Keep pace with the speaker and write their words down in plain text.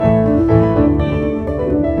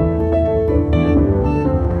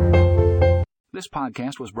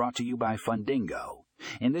podcast was brought to you by Fundingo.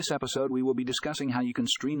 In this episode, we will be discussing how you can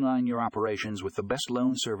streamline your operations with the best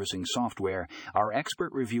loan servicing software. Our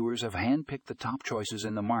expert reviewers have handpicked the top choices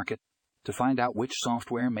in the market. To find out which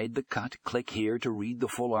software made the cut, click here to read the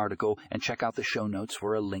full article and check out the show notes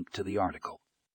for a link to the article.